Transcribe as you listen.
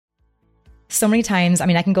So many times,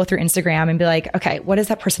 I can go through Instagram and be like, okay, what is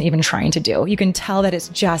that person even trying to do? You can tell that it's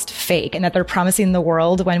just fake and that they're promising the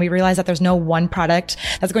world when we realize that there's no one product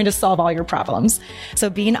that's going to solve all your problems. So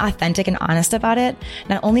being authentic and honest about it,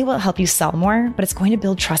 not only will it help you sell more, but it's going to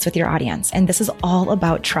build trust with your audience. And this is all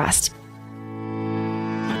about trust.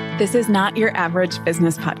 This is not your average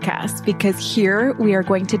business podcast, because here we are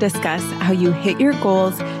going to discuss how you hit your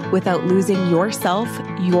goals without losing yourself,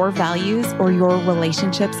 your values, or your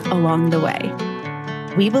relationships along the way.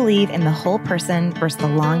 We believe in the whole person versus the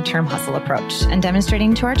long-term hustle approach, and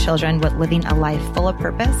demonstrating to our children what living a life full of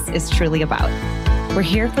purpose is truly about. We're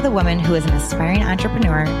here for the woman who is an aspiring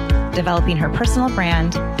entrepreneur, developing her personal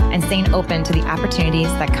brand, and staying open to the opportunities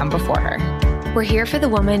that come before her. We're here for the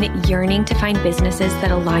woman yearning to find businesses that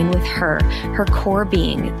align with her core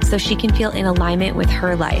being, so she can feel in alignment with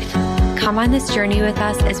her life. Come on this journey with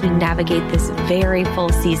us as we navigate this very full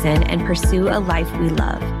season and pursue a life we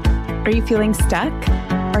love. Are you feeling stuck?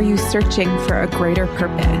 Are you searching for a greater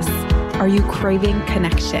purpose? Are you craving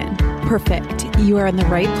connection? Perfect. You are in the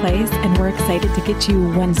right place, and we're excited to get you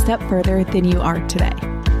one step further than you are today.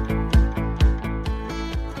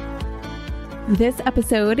 This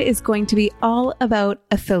episode is going to be all about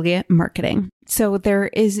affiliate marketing. So there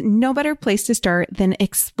is no better place to start than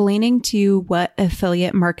explaining to you what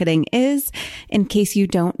affiliate marketing is, in case you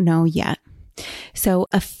don't know yet. So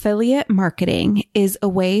affiliate marketing is a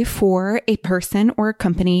way for a person or a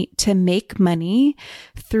company to make money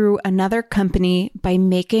through another company by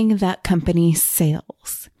making that company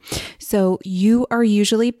sales. So you are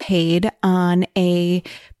usually paid on a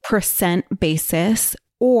percent basis,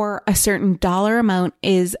 or a certain dollar amount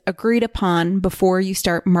is agreed upon before you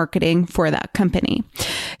start marketing for that company.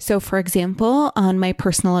 So for example, on my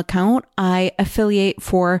personal account, I affiliate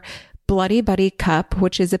for Bloody Buddy Cup,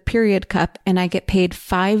 which is a period cup, and I get paid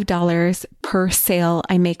 $5 per sale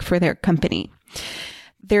I make for their company.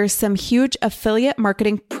 There's some huge affiliate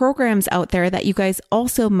marketing programs out there that you guys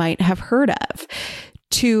also might have heard of.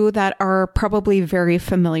 Two that are probably very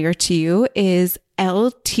familiar to you is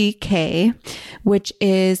LTK, which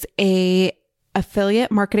is a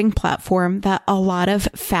affiliate marketing platform that a lot of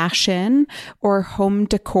fashion or home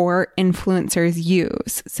decor influencers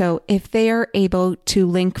use. So if they are able to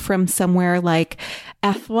link from somewhere like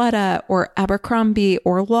Athleta or Abercrombie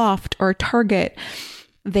or Loft or Target,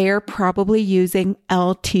 they're probably using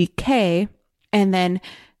LTK, and then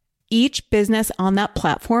each business on that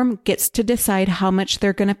platform gets to decide how much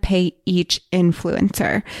they're going to pay each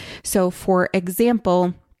influencer. So for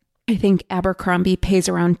example, I think Abercrombie pays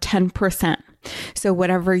around 10%. So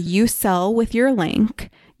whatever you sell with your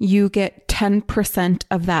link, you get 10%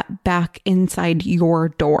 of that back inside your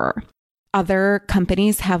door. Other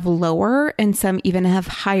companies have lower and some even have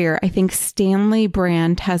higher. I think Stanley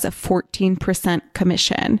brand has a 14%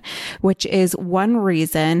 commission, which is one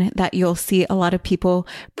reason that you'll see a lot of people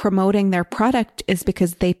promoting their product is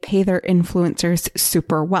because they pay their influencers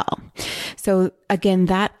super well. So again,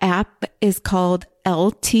 that app is called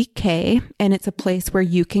LTK, and it's a place where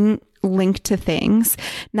you can link to things.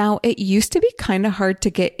 Now, it used to be kind of hard to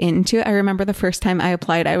get into. I remember the first time I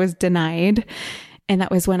applied, I was denied. And that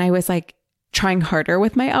was when I was like trying harder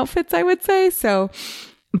with my outfits, I would say.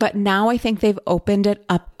 But now I think they've opened it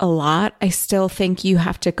up a lot. I still think you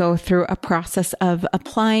have to go through a process of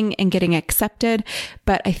applying and getting accepted,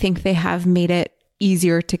 but I think they have made it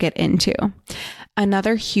easier to get into.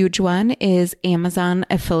 Another huge one is Amazon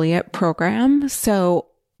affiliate program. So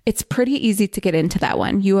it's pretty easy to get into that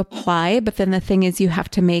one. You apply, but then the thing is you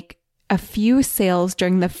have to make a few sales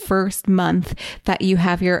during the first month that you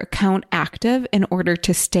have your account active in order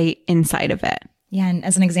to stay inside of it. Yeah. And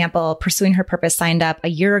as an example, Pursuing Her Purpose signed up a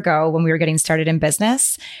year ago when we were getting started in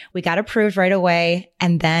business. We got approved right away,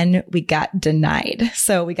 and then we got denied.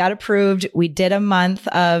 So we got approved. We did a month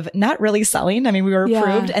of not really selling. We were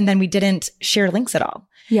approved, and then we didn't share links at all.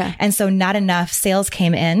 Yeah. And so not enough sales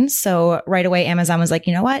came in. So right away, Amazon was like,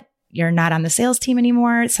 you know what? You're not on the sales team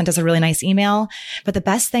anymore. It sent us a really nice email. But the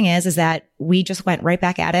best thing is that we just went right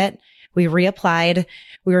back at it. We reapplied.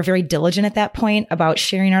 We were very diligent at that point about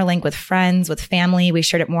sharing our link with friends, with family. We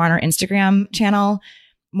shared it more on our Instagram channel,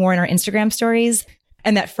 more in our Instagram stories.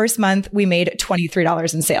 And that first month we made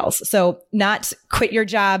 $23 in sales. So not quit your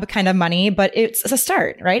job kind of money, but it's a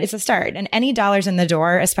start, right? It's a start. And any dollars in the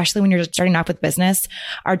door, especially when you're starting off with business,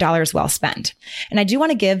 are dollars well spent. And I do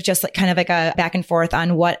want to give just like kind of like a back and forth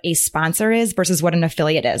on what a sponsor is versus what an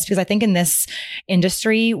affiliate is, because I think in this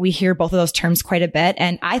industry, we hear both of those terms quite a bit.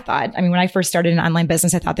 And I thought, when I first started an online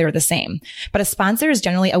business, I thought they were the same. But a sponsor is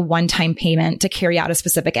generally a one-time payment to carry out a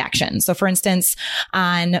specific action. So for instance,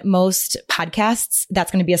 on most podcasts, that's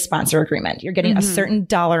going to be a sponsor agreement. You're getting a certain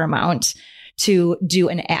dollar amount to do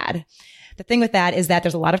an ad. The thing with that is that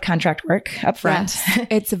there's a lot of contract work up front. Yes,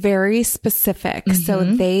 it's very specific. So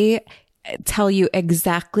they tell you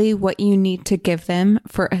exactly what you need to give them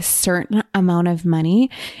for a certain amount of money.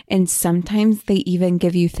 And sometimes they even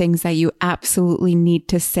give you things that you absolutely need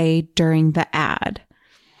to say during the ad.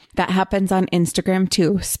 That happens on Instagram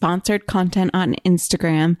too. Sponsored content on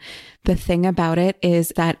Instagram. The thing about it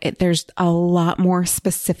is that there's a lot more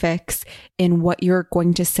specifics in what you're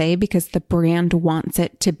going to say because the brand wants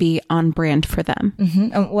it to be on brand for them.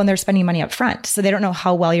 When they're spending money up front. So they don't know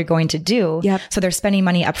how well you're going to do. Yep. So they're spending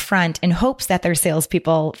money up front in hopes that their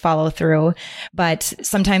salespeople follow through. But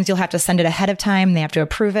sometimes you'll have to send it ahead of time. They have to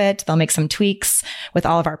approve it. They'll make some tweaks with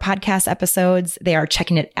all of our podcast episodes. They are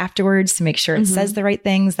checking it afterwards to make sure it says the right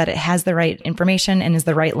things, that it has the right information and is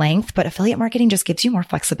the right length. But affiliate marketing just gives you more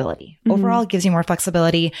flexibility. Overall, it gives you more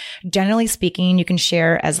flexibility. Generally speaking, you can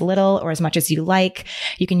share as little or as much as you like.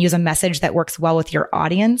 You can use a message that works well with your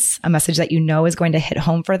audience, a message that you know is going to hit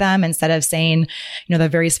home for them instead of saying, the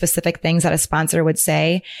very specific things that a sponsor would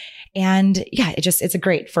say. And yeah, it's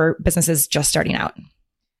great for businesses just starting out.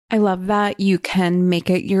 I love that you can make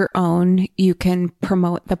it your own. You can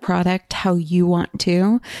promote the product how you want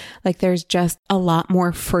to. Like there's just a lot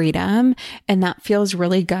more freedom and that feels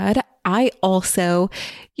really good. I also,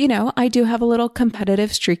 I do have a little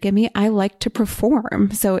competitive streak in me. I like to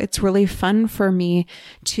perform. So it's really fun for me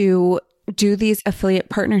to do these affiliate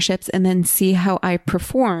partnerships and then see how I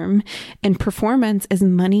perform. And performance is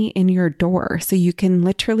money in your door. So you can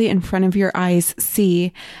literally in front of your eyes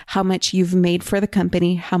see how much you've made for the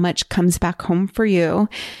company, how much comes back home for you.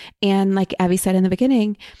 And like Abby said in the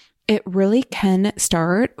beginning, it really can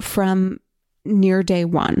start from near day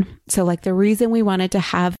one. So like the reason we wanted to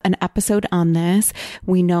have an episode on this,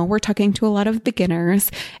 we know we're talking to a lot of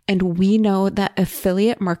beginners and we know that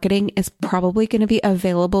affiliate marketing is probably going to be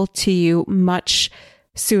available to you much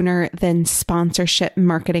sooner than sponsorship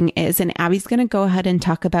marketing is. And Abby's going to go ahead and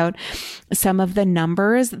talk about some of the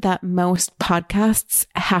numbers that most podcasts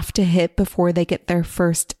have to hit before they get their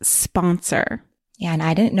first sponsor. Yeah. And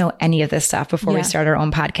I didn't know any of this stuff before we started our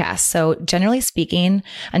own podcast. So generally speaking,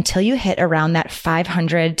 until you hit around that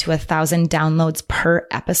 500 to 1,000 downloads per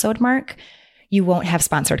episode mark, you won't have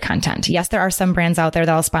sponsored content. Yes, there are some brands out there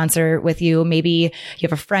that'll sponsor with you. Maybe you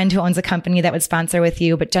have a friend who owns a company that would sponsor with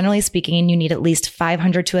you, but generally speaking, you need at least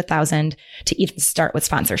 500 to 1,000 to even start with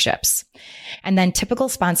sponsorships. And then typical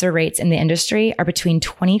sponsor rates in the industry are between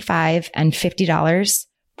 $25 and $50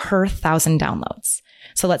 per 1,000 downloads.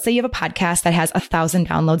 So let's say you have a podcast that has 1,000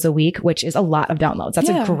 downloads a week, which is a lot of downloads. That's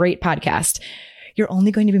a great podcast. You're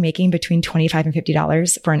only going to be making between $25 and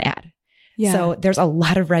 $50 for an ad. Yeah. So there's a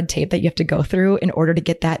lot of red tape that you have to go through in order to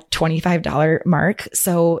get that $25 mark.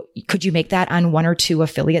 So could you make that on 1 or 2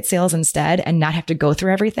 affiliate sales instead and not have to go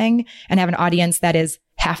through everything and have an audience that is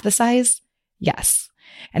half the size? Yes.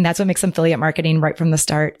 And that's what makes affiliate marketing right from the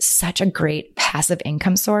start such a great passive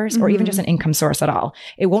income source, or even just an income source at all.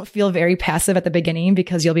 It won't feel very passive at the beginning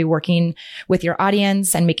because you'll be working with your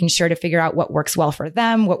audience and making sure to figure out what works well for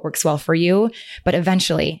them, what works well for you. But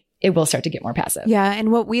eventually it will start to get more passive. Yeah.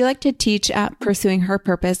 And what we like to teach at Pursuing Her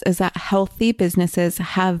Purpose is that healthy businesses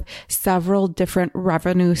have several different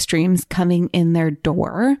revenue streams coming in their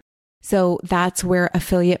door. So that's where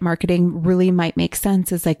affiliate marketing really might make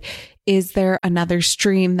sense, is like, is there another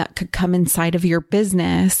stream that could come inside of your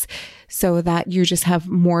business so that you just have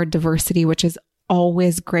more diversity, which is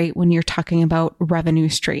always great when you're talking about revenue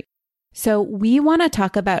stream. So we want to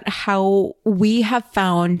talk about how we have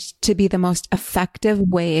found to be the most effective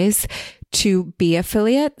ways to be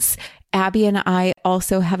affiliates. Abby and I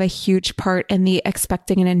also have a huge part in the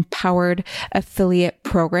Expecting an Empowered Affiliate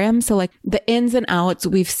program. So like the ins and outs,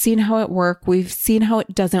 we've seen how it works. We've seen how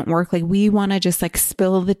it doesn't work. Like we want to just like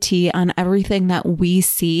spill the tea on everything that we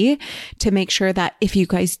see to make sure that if you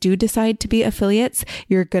guys do decide to be affiliates,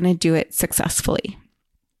 you're going to do it successfully.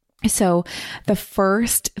 So the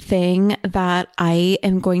first thing that I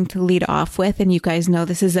am going to lead off with, and you guys know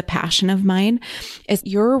this is a passion of mine, is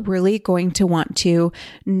you're really going to want to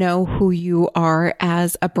know who you are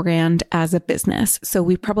as a brand, as a business. So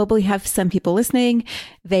we probably have some people listening.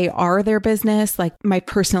 They are their business. Like my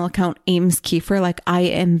personal account, Ames Kiefer, like I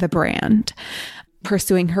am the brand.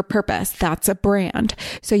 Pursuing Her Purpose, that's a brand.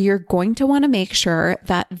 So you're going to want to make sure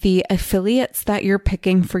that the affiliates that you're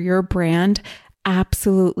picking for your brand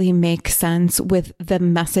absolutely make sense with the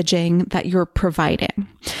messaging that you're providing.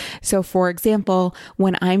 So for example,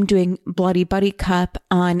 when I'm doing Bloody Buddy Cup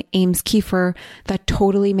on Ames Kiefer, that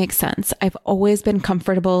totally makes sense. I've always been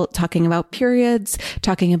comfortable talking about periods,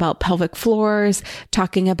 talking about pelvic floors,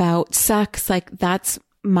 talking about sex. Like that's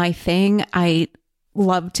my thing. I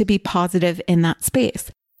love to be positive in that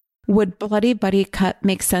space. Would Bloody Buddy Cut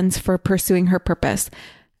make sense for pursuing her purpose?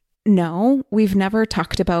 No, we've never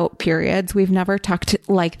talked about periods. We've never talked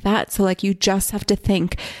like that. So like, you just have to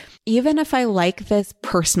think, even if I like this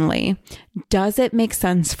personally, does it make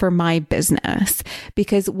sense for my business?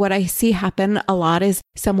 Because what I see happen a lot is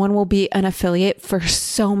someone will be an affiliate for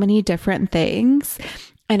so many different things.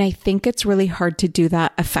 And I think it's really hard to do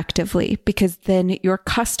that effectively, because then your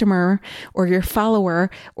customer or your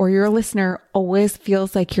follower or your listener always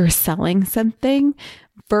feels like you're selling something,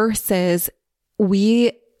 versus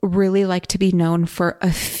we really like to be known for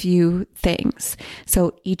a few things.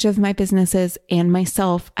 So each of my businesses and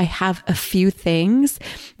myself, I have a few things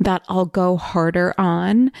that I'll go harder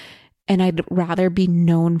on. And I'd rather be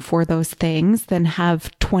known for those things than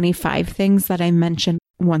have 25 things that I mention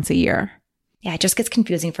once a year. Yeah, it just gets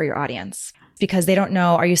confusing for your audience because they don't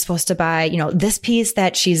know, are you supposed to buy, this piece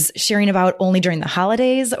that she's sharing about only during the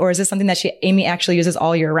holidays? Or is this something that Amy actually uses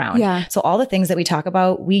all year round? Yeah. So all the things that we talk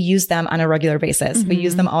about, we use them on a regular basis. Mm-hmm. We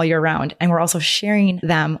use them all year round, and we're also sharing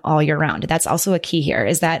them all year round. That's also a key here,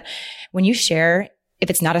 is that when you share,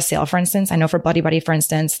 if it's not a sale, for instance, I know for Bloody Buddy, for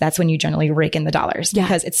instance, that's when you generally rake in the dollars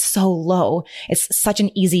because it's so low. It's such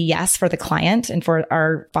an easy yes for the client and for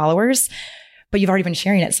our followers, but you've already been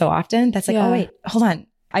sharing it so often. That's like, oh wait, hold on.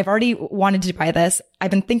 I've already wanted to buy this. I've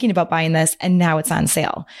been thinking about buying this, and now it's on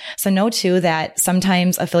sale. So know too that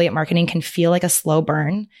sometimes affiliate marketing can feel like a slow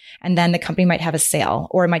burn, and then the company might have a sale,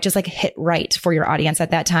 or it might just like hit right for your audience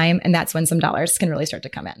at that time. And that's when some dollars can really start to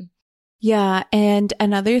come in. Yeah. And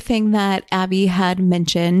another thing that Abby had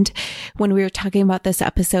mentioned when we were talking about this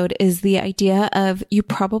episode is the idea of you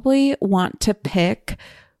probably want to pick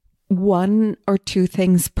one or two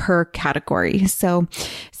things per category. So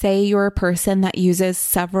say you're a person that uses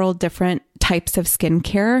several different types of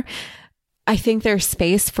skincare. I think there's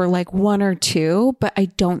space for like one or two, but I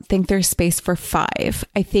don't think there's space for 5.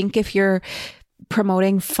 I think if you're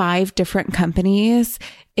promoting 5 different companies,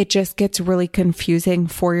 it just gets really confusing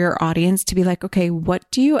for your audience to be like, okay, what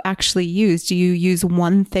do you actually use? Do you use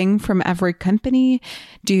one thing from every company?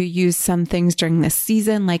 Do you use some things during this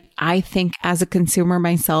season? Like, I think as a consumer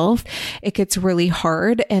myself, it gets really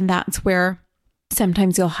hard. And that's where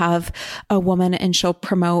sometimes you'll have a woman and she'll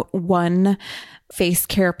promote one face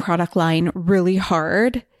care product line really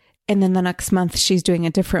hard, and then the next month she's doing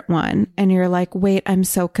a different one. And you're like, wait, I'm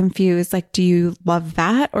so confused. Like, do you love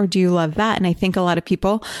that or do you love that? And I think a lot of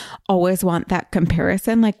people always want that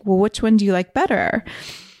comparison. Like, well, which one do you like better?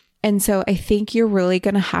 And so I think you're really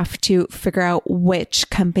going to have to figure out which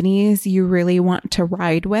companies you really want to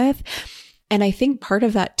ride with. And I think part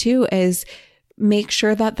of that too is make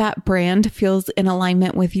sure that that brand feels in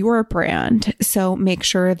alignment with your brand. So make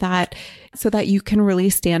sure that so that you can really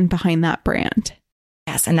stand behind that brand.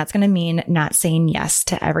 Yes. And that's going to mean not saying yes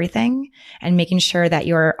to everything and making sure that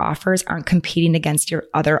your offers aren't competing against your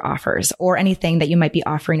other offers or anything that you might be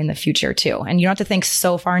offering in the future too. And you don't have to think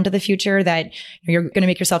so far into the future that you're going to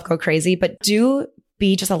make yourself go crazy, but do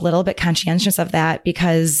be just a little bit conscientious of that,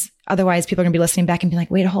 because otherwise people are going to be listening back and be like,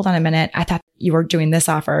 wait, hold on a minute. I thought you were doing this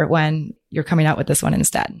offer when you're coming out with this one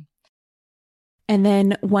instead. And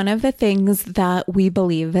then one of the things that we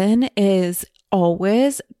believe in is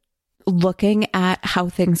always looking at how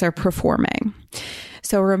things are performing.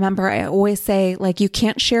 So remember, I always say, like, you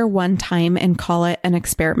can't share one time and call it an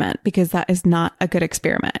experiment, because that is not a good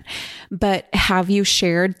experiment. But have you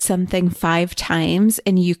shared something 5 times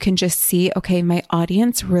and you can just see, okay, my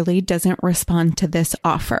audience really doesn't respond to this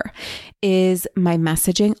offer. Is my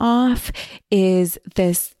messaging off? Is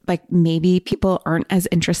this like maybe people aren't as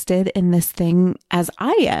interested in this thing as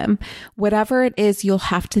I am? Whatever it is, you'll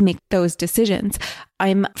have to make those decisions.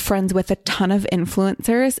 I'm friends with a ton of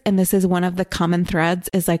influencers, and this is one of the common threads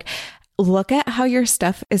is like, look at how your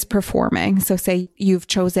stuff is performing. So say you've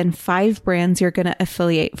chosen 5 brands you're going to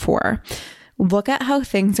affiliate for. Look at how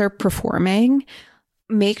things are performing.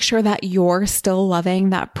 Make sure that you're still loving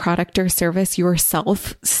that product or service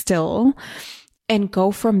yourself still, and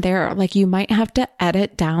go from there. Like, you might have to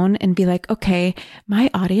edit down and be like, okay, my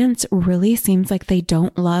audience really seems like they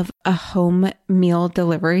don't love a home meal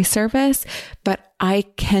delivery service, but I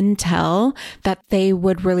can tell that they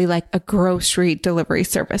would really like a grocery delivery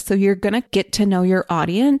service. So you're going to get to know your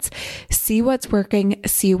audience, see what's working,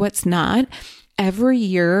 see what's not. Every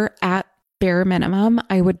year at bare minimum,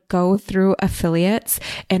 I would go through affiliates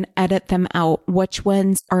and edit them out. Which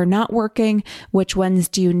ones are not working? Which ones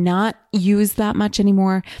do you not use that much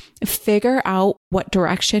anymore? Figure out what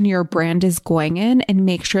direction your brand is going in and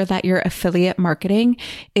make sure that your affiliate marketing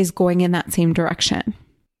is going in that same direction.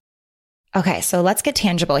 Okay, so let's get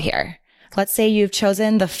tangible here. Let's say you've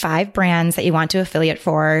chosen the 5 brands that you want to affiliate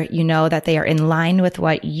for. You know that they are in line with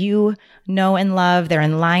what you know and love. They're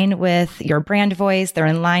in line with your brand voice. They're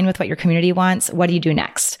in line with what your community wants. What do you do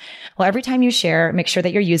next? Well, every time you share, make sure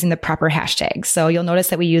that you're using the proper hashtags. So you'll notice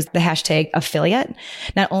that we use the hashtag affiliate.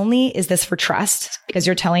 Not only is this for trust, because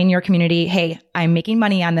you're telling your community, hey, I'm making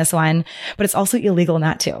money on this one, but it's also illegal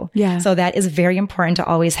not to. Yeah. So that is very important to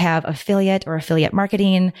always have affiliate or affiliate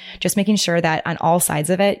marketing, just making sure that on all sides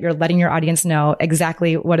of it, you're letting your audience know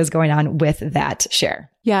exactly what is going on with that share.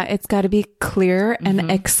 Yeah, it's got to be clear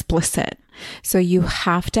and explicit. So you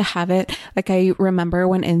have to have it. Like I remember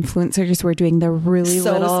when influencers were doing the really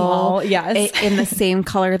so little, small, yes, in the same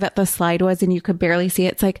color that the slide was, and you could barely see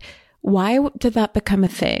it. It's like, why did that become a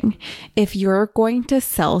thing? If you're going to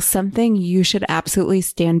sell something, you should absolutely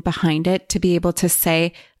stand behind it to be able to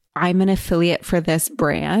say, I'm an affiliate for this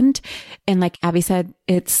brand. And like Abby said,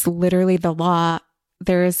 it's literally the law.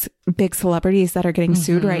 There's big celebrities that are getting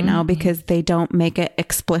sued right now because they don't make it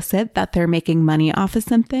explicit that they're making money off of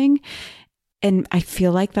something. And I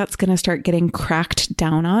feel like that's going to start getting cracked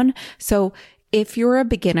down on. So if you're a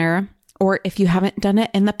beginner, or if you haven't done it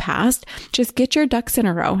in the past, just get your ducks in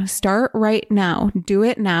a row. Start right now. Do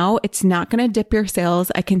it now. It's not going to dip your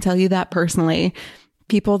sales. I can tell you that personally.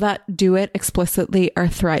 People that do it explicitly are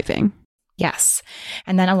thriving. Yes.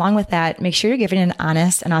 And then along with that, make sure you're giving an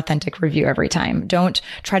honest and authentic review every time. Don't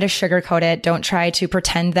try to sugarcoat it. Don't try to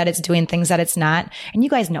pretend that it's doing things that it's not. And you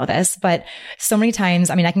guys know this, but so many times,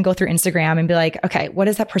 I mean, I can go through Instagram and be like, okay, what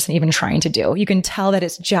is that person even trying to do? You can tell that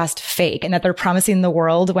it's just fake and that they're promising the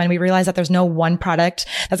world when we realize that there's no one product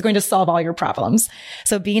that's going to solve all your problems.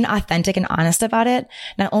 So being authentic and honest about it,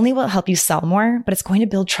 not only will it help you sell more, but it's going to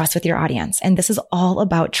build trust with your audience. And this is all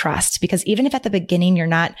about trust, because even if at the beginning you're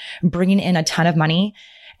not bringing in a ton of money,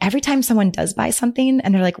 every time someone does buy something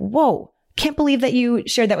and they're like, whoa, can't believe that you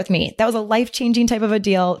shared that with me. That was a life-changing type of a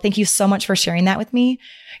deal. Thank you so much for sharing that with me.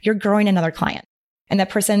 You're growing another client, and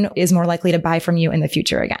that person is more likely to buy from you in the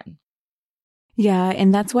future again. Yeah.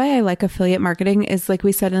 And that's why I like affiliate marketing is, like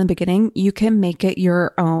we said in the beginning, you can make it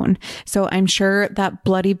your own. So I'm sure that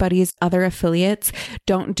Bloody Buddy's other affiliates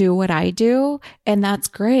don't do what I do. And that's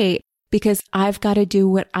great, because I've got to do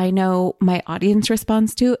what I know my audience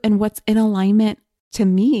responds to and what's in alignment to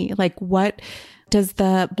me. Like, what does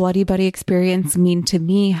the Bloody Buddy experience mean to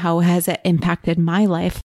me? How has it impacted my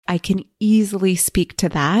life? I can easily speak to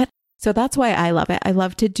that. So that's why I love it. I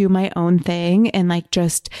love to do my own thing and like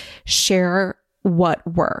just share what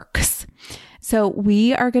works. So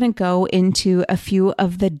we are going to go into a few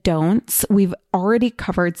of the don'ts. We've already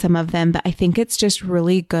covered some of them, but I think it's just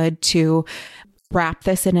really good to wrap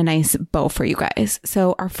this in a nice bow for you guys.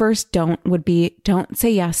 So our first don't would be, don't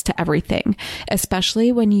say yes to everything,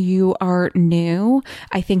 especially when you are new.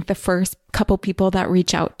 I think the first couple people that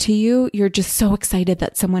reach out to you, you're just so excited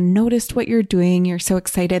that someone noticed what you're doing. You're so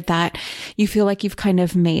excited that you feel like you've kind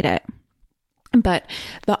of made it. But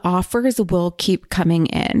the offers will keep coming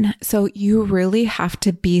in. So you really have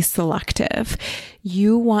to be selective.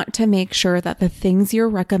 You want to make sure that the things you're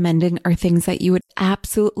recommending are things that you would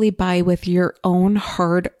absolutely buy with your own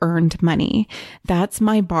hard-earned money. That's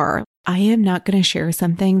my bar. I am not going to share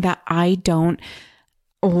something that I don't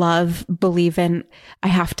love, believe in. I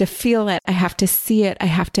have to feel it. I have to see it. I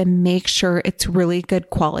have to make sure it's really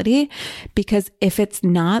good quality, because if it's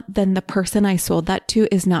not, then the person I sold that to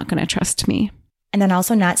is not going to trust me. And then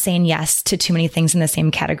also not saying yes to too many things in the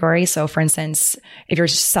same category. So for instance, if you're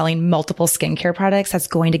selling multiple skincare products, that's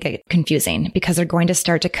going to get confusing because they're going to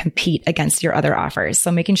start to compete against your other offers.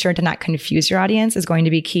 So making sure to not confuse your audience is going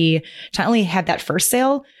to be key to not only have that first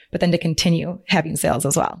sale, but then to continue having sales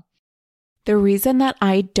as well. The reason that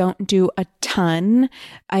I don't do a ton,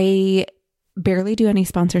 I barely do any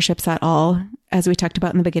sponsorships at all. As we talked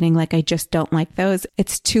about in the beginning, like I just don't like those.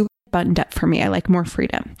 It's too buttoned up for me. I like more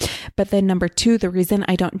freedom. But then number two, the reason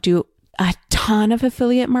I don't do a ton of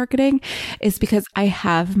affiliate marketing is because I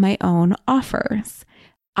have my own offers.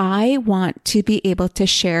 I want to be able to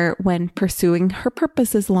share when Pursuing Her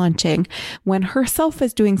Purpose is launching, when Herself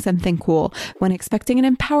is doing something cool, when Expecting and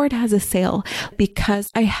Empowered has a sale. Because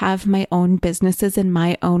I have my own businesses and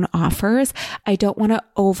my own offers, I don't want to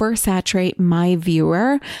oversaturate my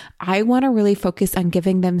viewer. I want to really focus on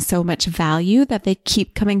giving them so much value that they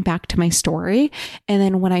keep coming back to my story. And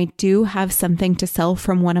then when I do have something to sell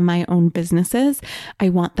from one of my own businesses, I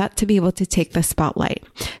want that to be able to take the spotlight.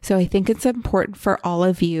 So I think it's important for all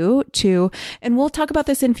of you to, and we'll talk about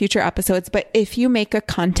this in future episodes, but if you make a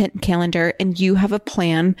content calendar and you have a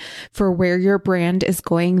plan for where your brand is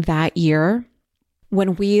going that year,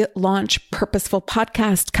 when we launch Purposeful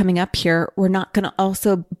Podcast coming up here, we're not going to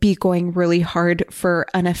also be going really hard for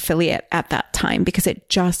an affiliate at that time because it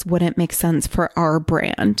just wouldn't make sense for our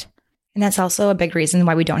brand. And that's also a big reason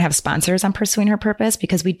why we don't have sponsors on Pursuing Her Purpose,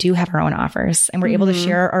 because we do have our own offers and we're able to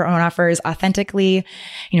share our own offers authentically.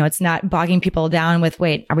 You know, it's not bogging people down with,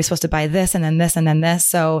 wait, are we supposed to buy this and then this and then this?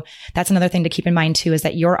 So that's another thing to keep in mind too, is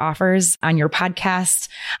that your offers on your podcast,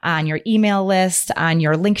 on your email list, on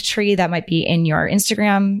your link tree that might be in your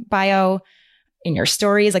Instagram bio, in your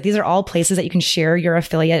stories, like these are all places that you can share your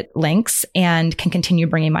affiliate links and can continue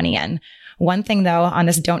bringing money in. One thing though, on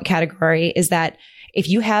this don't category is that if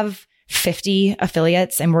you have 50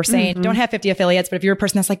 affiliates, and we're saying don't have 50 affiliates, but if you're a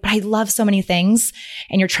person that's like, but I love so many things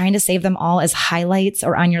and you're trying to save them all as highlights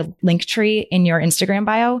or on your link tree in your Instagram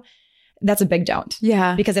bio, that's a big don't.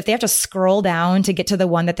 Yeah. Because if they have to scroll down to get to the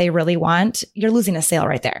one that they really want, you're losing a sale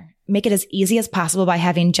right there. Make it as easy as possible by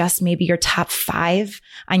having just maybe your top 5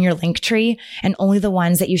 on your link tree and only the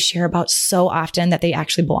ones that you share about so often that they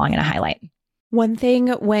actually belong in a highlight. One thing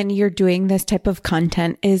when you're doing this type of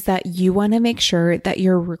content is that you want to make sure that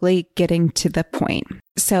you're really getting to the point.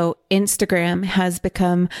 So Instagram has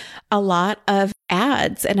become a lot of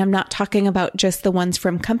ads, and I'm not talking about just the ones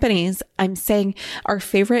from companies. I'm saying our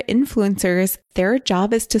favorite influencers, their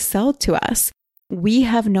job is to sell to us. We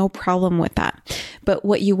have no problem with that. But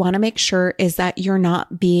what you want to make sure is that you're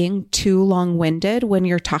not being too long-winded when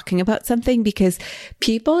you're talking about something, because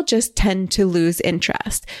people just tend to lose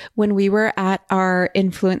interest. When we were at our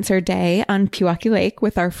influencer day on Pewaukee Lake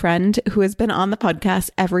with our friend who has been on the podcast,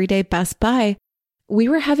 Everyday Best Buy, we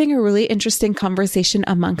were having a really interesting conversation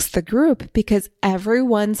amongst the group because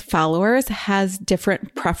everyone's followers has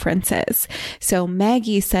different preferences. So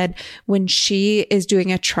Maggie said when she is doing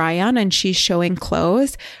a try on and she's showing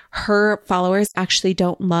clothes, her followers actually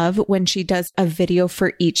don't love when she does a video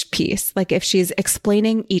for each piece. Like if she's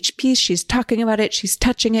explaining each piece, she's talking about it, she's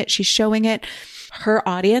touching it, she's showing it. Her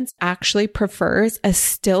audience actually prefers a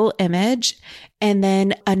still image and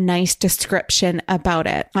then a nice description about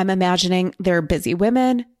it. I'm imagining they're busy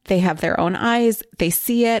women. They have their own eyes. They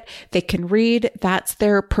see it. They can read. That's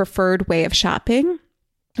their preferred way of shopping.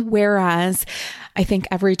 Whereas I think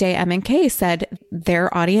Everyday M&K said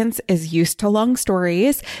their audience is used to long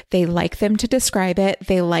stories. They like them to describe it.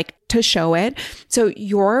 They like to show it. So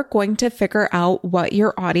you're going to figure out what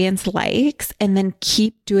your audience likes and then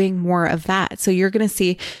keep doing more of that. So you're going to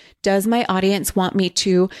see, does my audience want me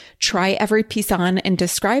to try every piece on and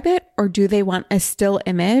describe it? Or do they want a still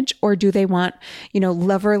image? Or do they want,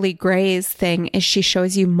 Loverly Gray's thing is she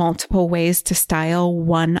shows you multiple ways to style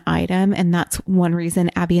one item. And that's one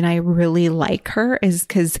reason Abby and I really like her, is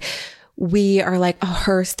because we are like, oh,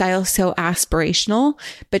 her style is so aspirational,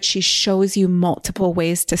 but she shows you multiple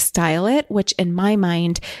ways to style it, which in my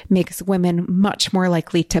mind makes women much more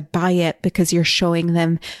likely to buy it because you're showing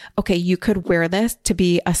them, okay, you could wear this to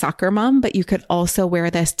be a soccer mom, but you could also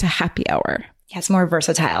wear this to happy hour. Yeah, it's more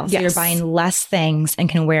versatile. So you're buying less things and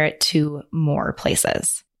can wear it to more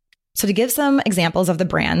places. So to give some examples of the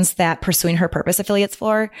brands that Pursuing Her Purpose affiliates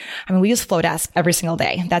for, we use Flowdesk every single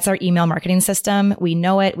day. That's our email marketing system. We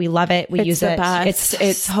know it. We love it. We use it.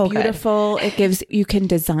 It's so beautiful. Good. You can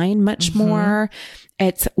design much more.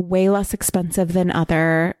 It's way less expensive than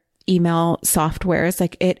other email softwares.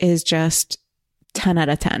 Like it is just 10 out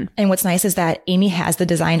of 10. And what's nice is that Amy has the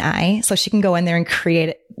design eye, so she can go in there and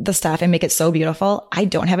create the stuff and make it so beautiful. I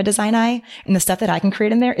don't have a design eye, and the stuff that I can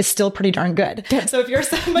create in there is still pretty darn good. So if you're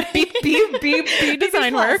somebody be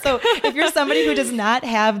design work. So if you're somebody who does not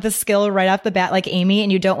have the skill right off the bat like Amy,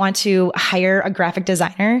 and you don't want to hire a graphic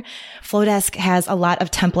designer, Flowdesk has a lot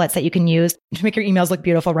of templates that you can use to make your emails look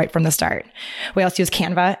beautiful right from the start. We also use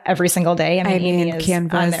Canva every single day.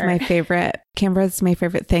 Canva is my favorite. Canva is my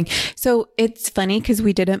favorite thing. So it's funny because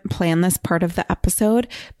we didn't plan this part of the episode,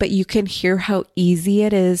 but you can hear how easy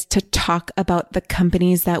it is to talk about the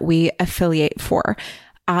companies that we affiliate for.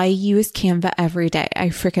 I use Canva every day. I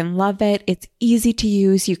freaking love it. It's easy to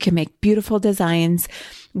use. You can make beautiful designs.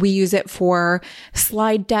 We use it for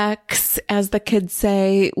slide decks, as the kids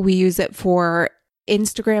say. We use it for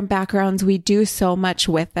Instagram backgrounds. We do so much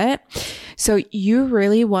with it. So you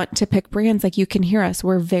really want to pick brands. Like you can hear us.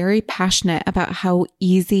 We're very passionate about how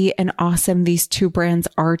easy and awesome these two brands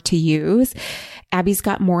are to use. Abby's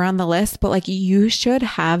got more on the list, but like you should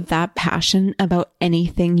have that passion about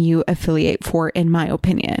anything you affiliate for, in my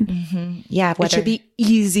opinion. Yeah. It should be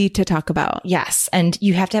easy to talk about. Yes. And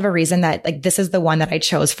you have to have a reason that like, this is the one that I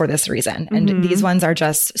chose for this reason. And these ones are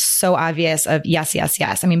just so obvious of yes, yes,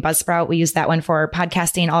 yes. Buzzsprout, we use that one for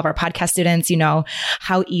podcasting. All of our podcast students,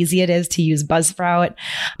 how easy it is to use Buzzsprout,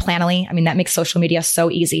 Planoly. I mean, that makes social media so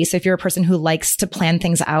easy. So if you're a person who likes to plan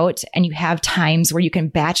things out and you have times where you can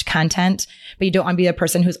batch content, but you don't want to be the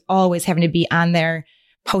person who's always having to be on there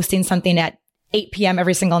posting something at 8 p.m.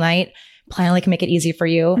 every single night, Planoly can make it easy for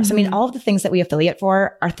you. So I mean, all of the things that we affiliate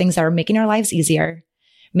for are things that are making our lives easier,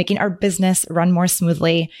 making our business run more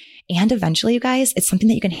smoothly. And eventually, you guys, it's something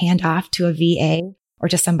that you can hand off to a VA or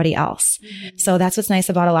to somebody else. So that's what's nice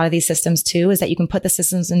about a lot of these systems too, is that you can put the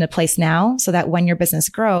systems into place now so that when your business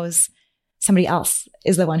grows, somebody else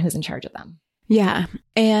is the one who's in charge of them. Yeah.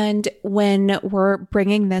 And when we're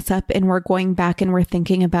bringing this up and we're going back and we're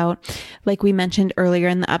thinking about, like we mentioned earlier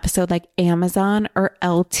in the episode, like Amazon or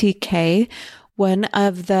LTK, one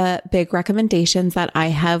of the big recommendations that I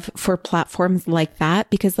have for platforms like that,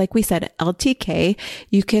 because like we said, LTK,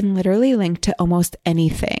 you can literally link to almost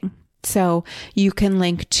anything. So you can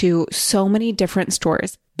link to so many different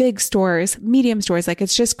stores, big stores, medium stores, like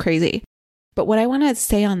it's just crazy. But what I want to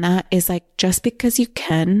say on that is like, just because you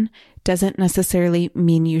can doesn't necessarily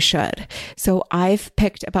mean you should. So I've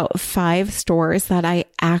picked about 5 stores that I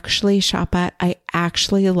actually shop at. I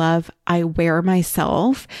actually love, I wear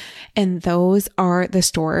myself. And those are the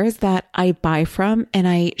stores that I buy from and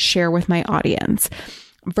I share with my audience.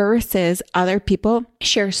 Versus other people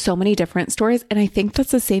share so many different stores. And I think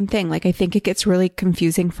that's the same thing. Like, I think it gets really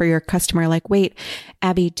confusing for your customer. Like, wait,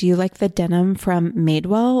 Abby, do you like the denim from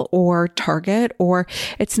Madewell or Target? Or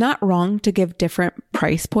it's not wrong to give different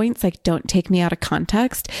price points. Like, don't take me out of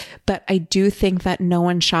context. But I do think that no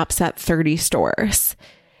one shops at 30 stores.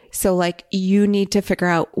 So like, you need to figure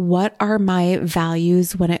out, what are my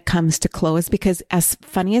values when it comes to clothes? Because as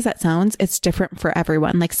funny as that sounds, it's different for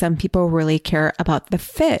everyone. Like, some people really care about the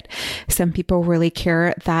fit. Some people really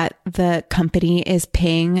care that the company is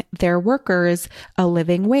paying their workers a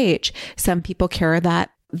living wage. Some people care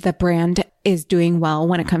that the brand is doing well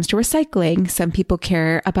when it comes to recycling. Some people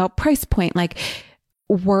care about price point. Like,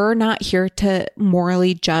 we're not here to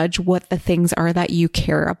morally judge what the things are that you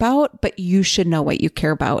care about, but you should know what you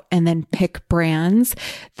care about, and then pick brands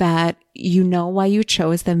that you know why you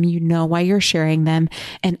chose them, you know why you're sharing them,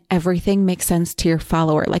 and everything makes sense to your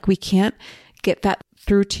follower. Like, we can't get that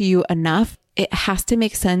through to you enough. It has to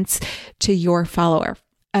make sense to your follower.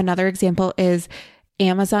 Another example is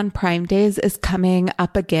Amazon Prime Days is coming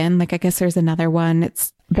up again. Like, I guess there's another one.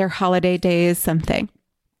 It's their holiday days, something.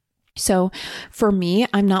 So for me,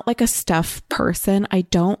 I'm not like a stuff person. I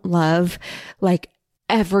don't love like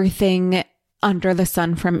everything under the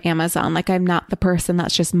sun from Amazon. Like, I'm not the person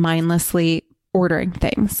that's just mindlessly ordering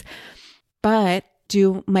things. But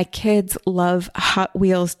do my kids love Hot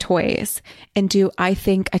Wheels toys? And do I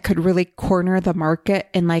think I could really corner the market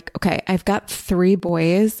and like, okay, I've got 3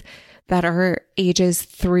 boys that are ages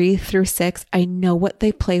 3 through 6. I know what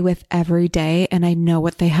they play with every day, and I know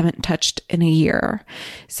what they haven't touched in a year.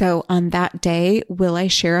 So on that day, will I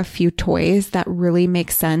share a few toys that really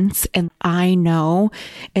make sense? And I know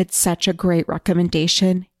it's such a great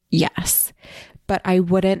recommendation. Yes. But I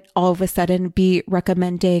wouldn't all of a sudden be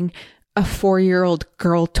recommending a 4-year-old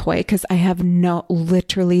girl toy, because I have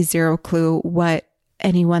literally zero clue what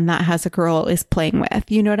anyone that has a girl is playing with.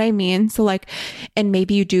 You know what I mean? So like, and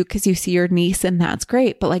maybe you do because you see your niece and that's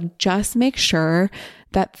great, but like, just make sure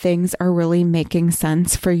that things are really making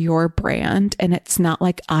sense for your brand and it's not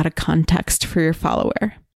like out of context for your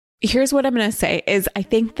follower. Here's what I'm going to say is, I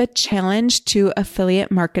think the challenge to affiliate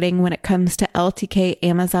marketing when it comes to LTK,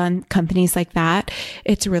 Amazon, companies like that,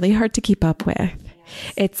 it's really hard to keep up with.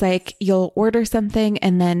 It's like, you'll order something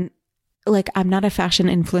and then, like, I'm not a fashion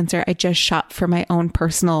influencer. I just shop for my own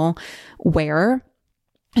personal wear.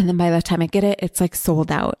 And then by the time I get it, it's like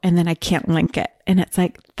sold out and then I can't link it. And it's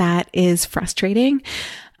like, that is frustrating.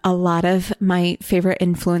 A lot of my favorite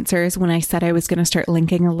influencers, when I said I was going to start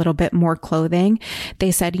linking a little bit more clothing, they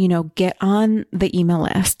said, you know, get on the email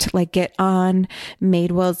list, like get on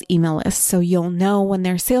Madewell's email list. So you'll know when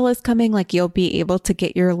their sale is coming, like you'll be able to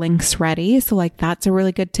get your links ready. So like, that's a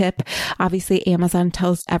really good tip. Obviously, Amazon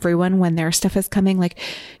tells everyone when their stuff is coming. Like,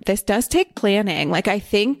 this does take planning. Like, I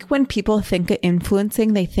think when people think of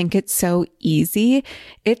influencing, they think it's so easy.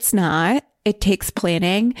 It's not. It takes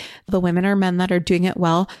planning. The women or men that are doing it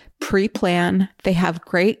well pre-plan. They have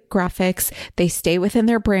great graphics. They stay within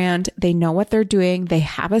their brand. They know what they're doing. They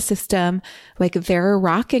have a system. Like, they're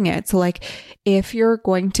rocking it. So like, if you're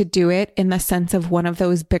going to do it in the sense of one of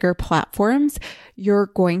those bigger platforms, you're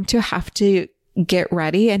going to have to get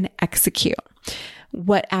ready and execute.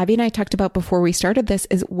 What Abby and I talked about before we started this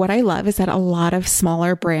is, what I love is that a lot of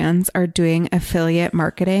smaller brands are doing affiliate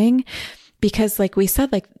marketing Because like we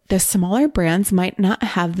said, like the smaller brands might not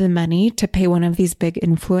have the money to pay one of these big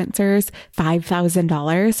influencers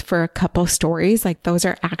 $5,000 for a couple stories. Like those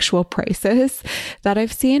are actual prices that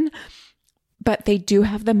I've seen, but they do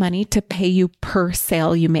have the money to pay you per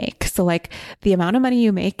sale you make. So like the amount of money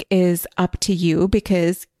you make is up to you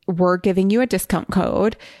because we're giving you a discount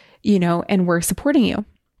code, and we're supporting you.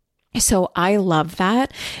 So I love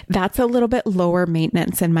that. That's a little bit lower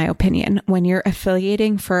maintenance in my opinion. When you're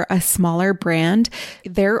affiliating for a smaller brand,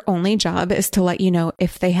 their only job is to let you know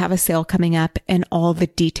if they have a sale coming up and all the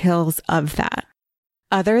details of that.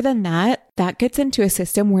 Other than that, that gets into a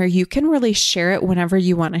system where you can really share it whenever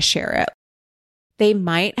you want to share it. They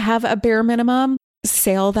might have a bare minimum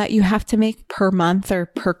sale that you have to make per month or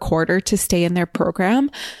per quarter to stay in their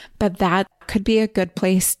program, but that could be a good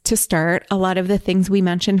place to start. A lot of the things we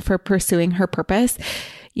mentioned for pursuing her purpose,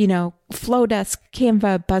 Flowdesk,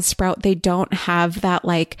 Canva, Buzzsprout, they don't have that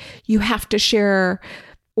like you have to share,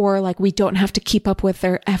 or like we don't have to keep up with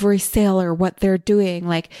their every sale or what they're doing.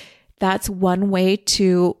 Like that's one way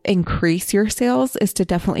to increase your sales, is to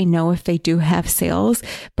definitely know if they do have sales,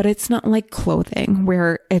 but it's not like clothing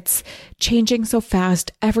where it's changing so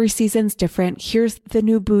fast. Every season's different. Here's the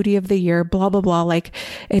new booty of the year, blah, blah, blah. Like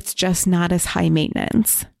it's just not as high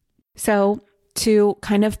maintenance. So to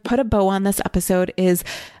kind of put a bow on this episode is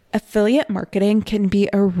affiliate marketing can be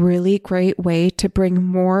a really great way to bring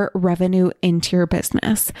more revenue into your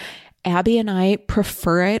business. Abby and I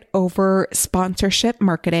prefer it over sponsorship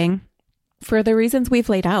marketing for the reasons we've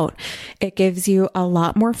laid out. It gives you a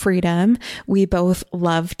lot more freedom. We both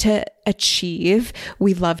love to achieve.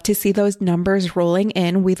 We love to see those numbers rolling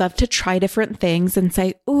in. We love to try different things and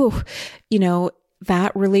say, ooh,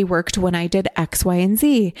 that really worked when I did X, Y, and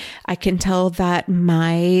Z. I can tell that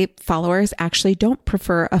my followers actually don't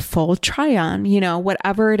prefer a full try on,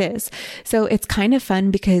 whatever it is. So it's kind of fun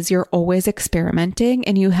because you're always experimenting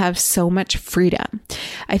and you have so much freedom.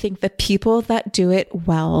 I think the people that do it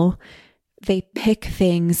well, they pick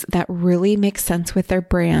things that really make sense with their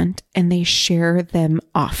brand and they share them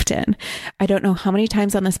often. I don't know how many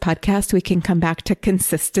times on this podcast we can come back to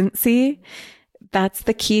consistency. That's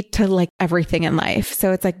the key to like everything in life.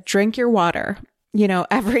 So it's like drink your water,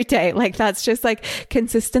 every day. Like that's just like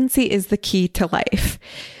consistency is the key to life.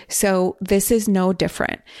 So this is no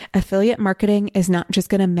different. Affiliate marketing is not just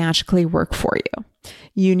going to magically work for you.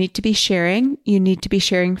 You need to be sharing. You need to be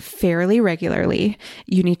sharing fairly regularly.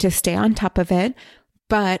 You need to stay on top of it.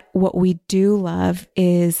 But what we do love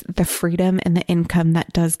is the freedom and the income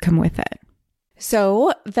that does come with it.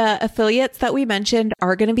 So the affiliates that we mentioned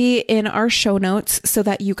are going to be in our show notes so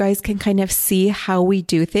that you guys can kind of see how we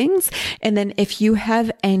do things. And then if you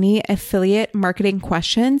have any affiliate marketing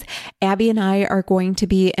questions, Abby and I are going to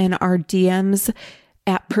be in our DMs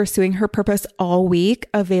at Pursuing Her Purpose all week,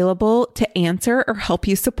 available to answer or help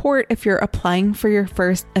you support if you're applying for your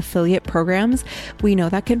first affiliate programs. We know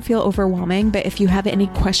that can feel overwhelming, but if you have any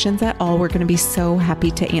questions at all, we're going to be so happy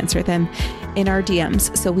to answer them in our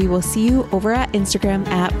DMs. So we will see you over at Instagram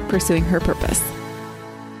at Pursuing Her Purpose.